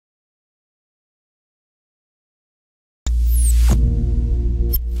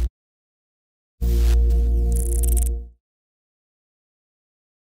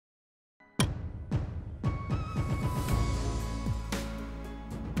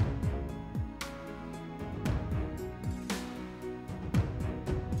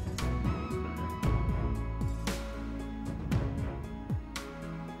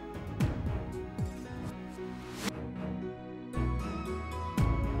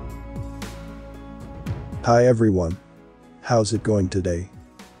Hi everyone. How's it going today?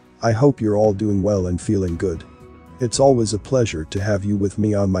 I hope you're all doing well and feeling good. It's always a pleasure to have you with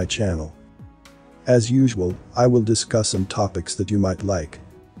me on my channel. As usual, I will discuss some topics that you might like.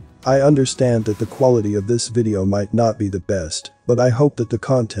 I understand that the quality of this video might not be the best, but I hope that the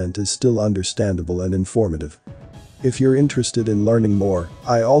content is still understandable and informative. If you're interested in learning more,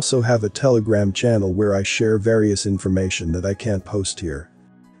 I also have a Telegram channel where I share various information that I can't post here.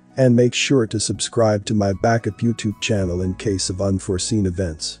 And make sure to subscribe to my backup YouTube channel in case of unforeseen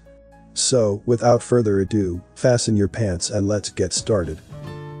events. So, without further ado, fasten your pants and let's get started.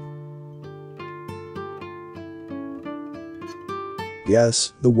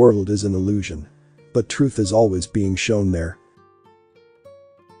 Yes, the world is an illusion. But truth is always being shown there.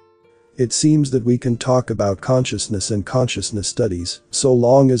 It seems that we can talk about consciousness and consciousness studies, so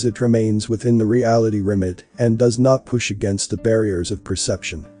long as it remains within the reality remit and does not push against the barriers of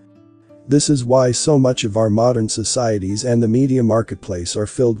perception. This is why so much of our modern societies and the media marketplace are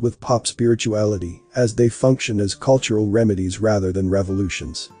filled with pop spirituality, as they function as cultural remedies rather than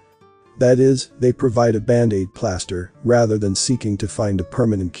revolutions. That is, they provide a band-aid plaster, rather than seeking to find a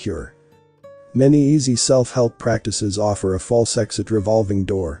permanent cure. Many easy self-help practices offer a false exit revolving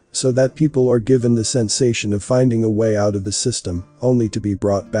door, so that people are given the sensation of finding a way out of the system, only to be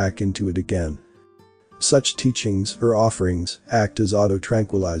brought back into it again. Such teachings, or offerings, act as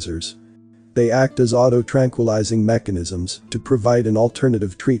auto-tranquilizers. They act as auto-tranquilizing mechanisms to provide an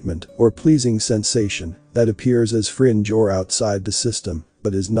alternative treatment or pleasing sensation that appears as fringe or outside the system,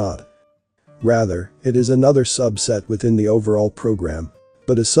 but is not. Rather, it is another subset within the overall program,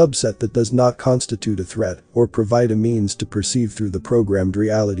 but a subset that does not constitute a threat or provide a means to perceive through the programmed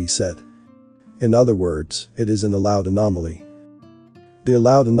reality set. In other words, it is an allowed anomaly. The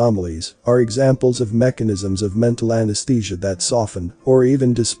allowed anomalies are examples of mechanisms of mental anesthesia that soften or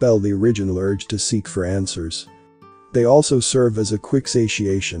even dispel the original urge to seek for answers. They also serve as a quick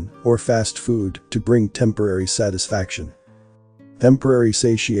satiation or fast food to bring temporary satisfaction. Temporary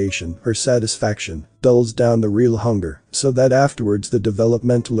satiation or satisfaction dulls down the real hunger so that afterwards the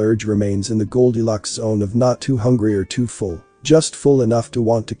developmental urge remains in the Goldilocks zone of not too hungry or too full. Just full enough to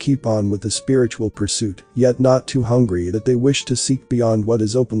want to keep on with the spiritual pursuit, yet not too hungry that they wish to seek beyond what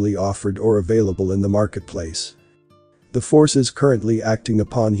is openly offered or available in the marketplace. The forces currently acting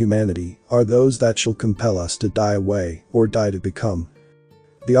upon humanity are those that shall compel us to die away or die to become.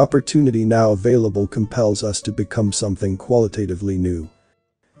 The opportunity now available compels us to become something qualitatively new.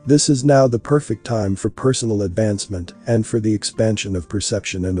 This is now the perfect time for personal advancement and for the expansion of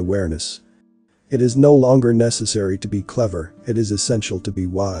perception and awareness. It is no longer necessary to be clever, it is essential to be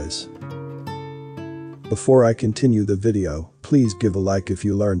wise. Before I continue the video, please give a like if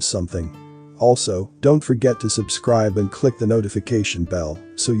you learned something. Also, don't forget to subscribe and click the notification bell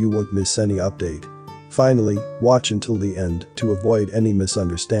so you won't miss any update. Finally, watch until the end to avoid any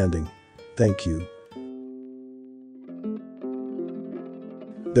misunderstanding. Thank you.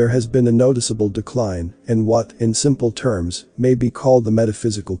 There has been a noticeable decline in what, in simple terms, may be called the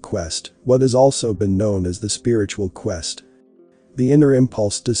metaphysical quest, what has also been known as the spiritual quest. The inner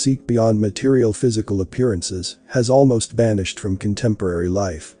impulse to seek beyond material physical appearances has almost vanished from contemporary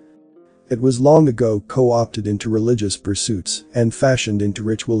life. It was long ago co-opted into religious pursuits and fashioned into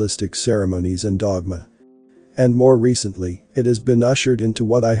ritualistic ceremonies and dogma. And more recently, it has been ushered into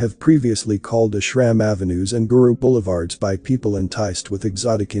what I have previously called ashram avenues and guru boulevards by people enticed with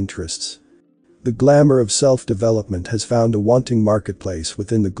exotic interests. The glamour of self-development has found a wanting marketplace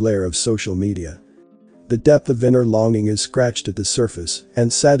within the glare of social media. The depth of inner longing is scratched at the surface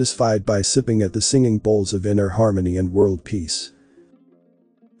and satisfied by sipping at the singing bowls of inner harmony and world peace.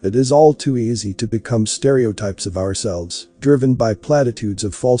 It is all too easy to become stereotypes of ourselves, driven by platitudes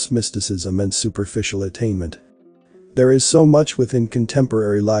of false mysticism and superficial attainment. There is so much within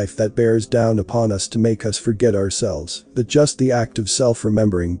contemporary life that bears down upon us to make us forget ourselves, that just the act of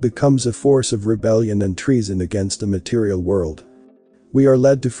self-remembering becomes a force of rebellion and treason against the material world. We are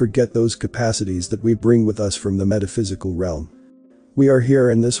led to forget those capacities that we bring with us from the metaphysical realm. We are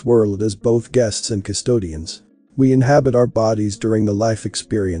here in this world as both guests and custodians. We inhabit our bodies during the life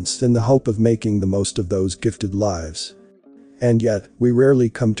experience in the hope of making the most of those gifted lives. And yet, we rarely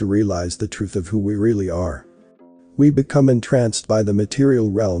come to realize the truth of who we really are. We become entranced by the material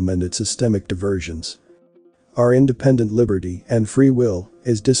realm and its systemic diversions. Our independent liberty and free will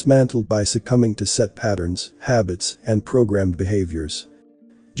is dismantled by succumbing to set patterns, habits, and programmed behaviors.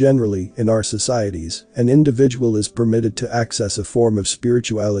 Generally, in our societies, an individual is permitted to access a form of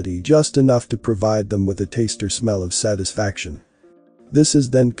spirituality just enough to provide them with a taste or smell of satisfaction. This is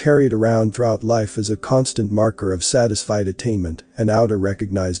then carried around throughout life as a constant marker of satisfied attainment, an outer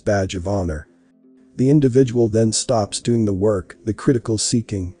recognized badge of honor. The individual then stops doing the work, the critical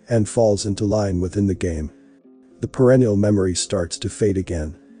seeking, and falls into line within the game. The perennial memory starts to fade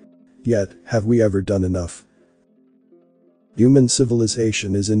again. Yet, have we ever done enough? Human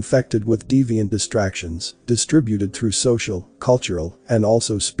civilization is infected with deviant distractions, distributed through social, cultural, and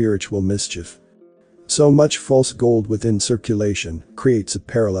also spiritual mischief. So much false gold within circulation creates a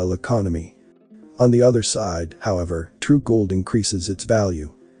parallel economy. On the other side, however, true gold increases its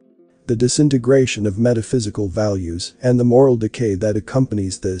value. The disintegration of metaphysical values and the moral decay that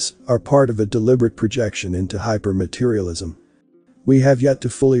accompanies this are part of a deliberate projection into hyper-materialism. We have yet to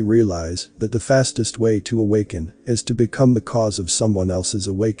fully realize that the fastest way to awaken is to become the cause of someone else's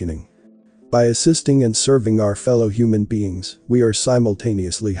awakening. By assisting and serving our fellow human beings, we are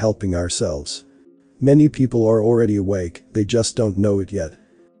simultaneously helping ourselves. Many people are already awake, they just don't know it yet.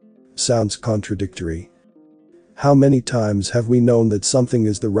 Sounds contradictory. How many times have we known that something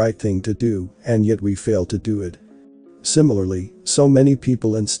is the right thing to do, and yet we fail to do it? Similarly, so many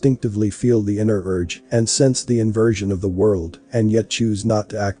people instinctively feel the inner urge and sense the inversion of the world, and yet choose not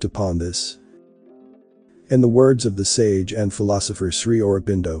to act upon this. In the words of the sage and philosopher Sri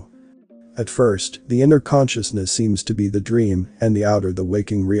Aurobindo, at first, the inner consciousness seems to be the dream, and the outer the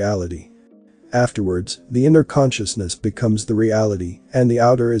waking reality. Afterwards, the inner consciousness becomes the reality, and the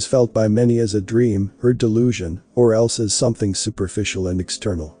outer is felt by many as a dream, or delusion, or else as something superficial and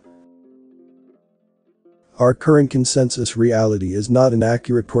external. Our current consensus reality is not an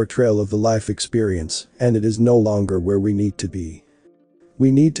accurate portrayal of the life experience, and it is no longer where we need to be. We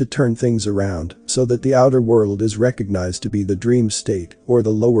need to turn things around so that the outer world is recognized to be the dream state or the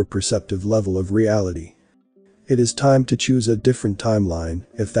lower perceptive level of reality. It is time to choose a different timeline,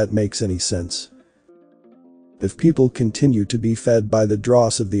 if that makes any sense. If people continue to be fed by the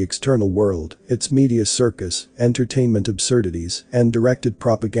dross of the external world, its media circus, entertainment absurdities, and directed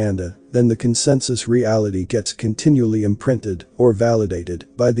propaganda, then the consensus reality gets continually imprinted or validated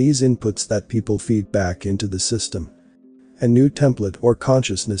by these inputs that people feed back into the system. A new template or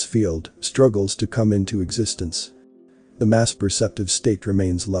consciousness field struggles to come into existence. The mass perceptive state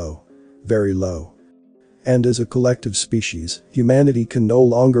remains low. Very low. And as a collective species, humanity can no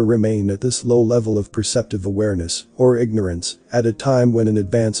longer remain at this low level of perceptive awareness or ignorance at a time when an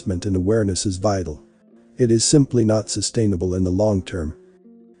advancement in awareness is vital. It is simply not sustainable in the long term.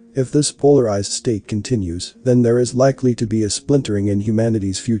 If this polarized state continues, then there is likely to be a splintering in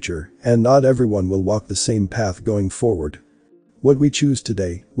humanity's future, and not everyone will walk the same path going forward. What we choose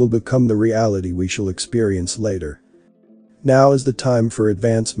today will become the reality we shall experience later. Now is the time for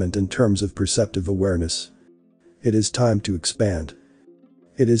advancement in terms of perceptive awareness. It is time to expand.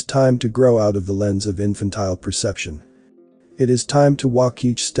 It is time to grow out of the lens of infantile perception. It is time to walk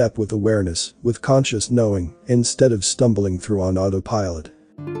each step with awareness, with conscious knowing, instead of stumbling through on autopilot.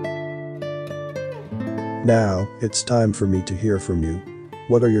 Now, it's time for me to hear from you.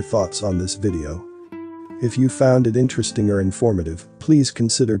 What are your thoughts on this video? If you found it interesting or informative, please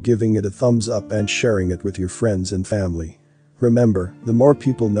consider giving it a thumbs up and sharing it with your friends and family. Remember, the more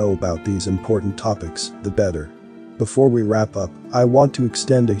people know about these important topics, the better. Before we wrap up, I want to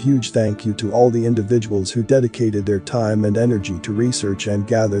extend a huge thank you to all the individuals who dedicated their time and energy to research and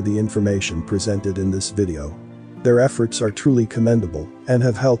gather the information presented in this video. Their efforts are truly commendable and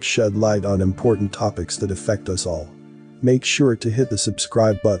have helped shed light on important topics that affect us all. Make sure to hit the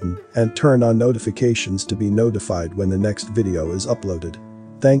subscribe button and turn on notifications to be notified when the next video is uploaded.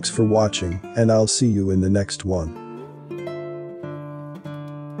 Thanks for watching, and I'll see you in the next one.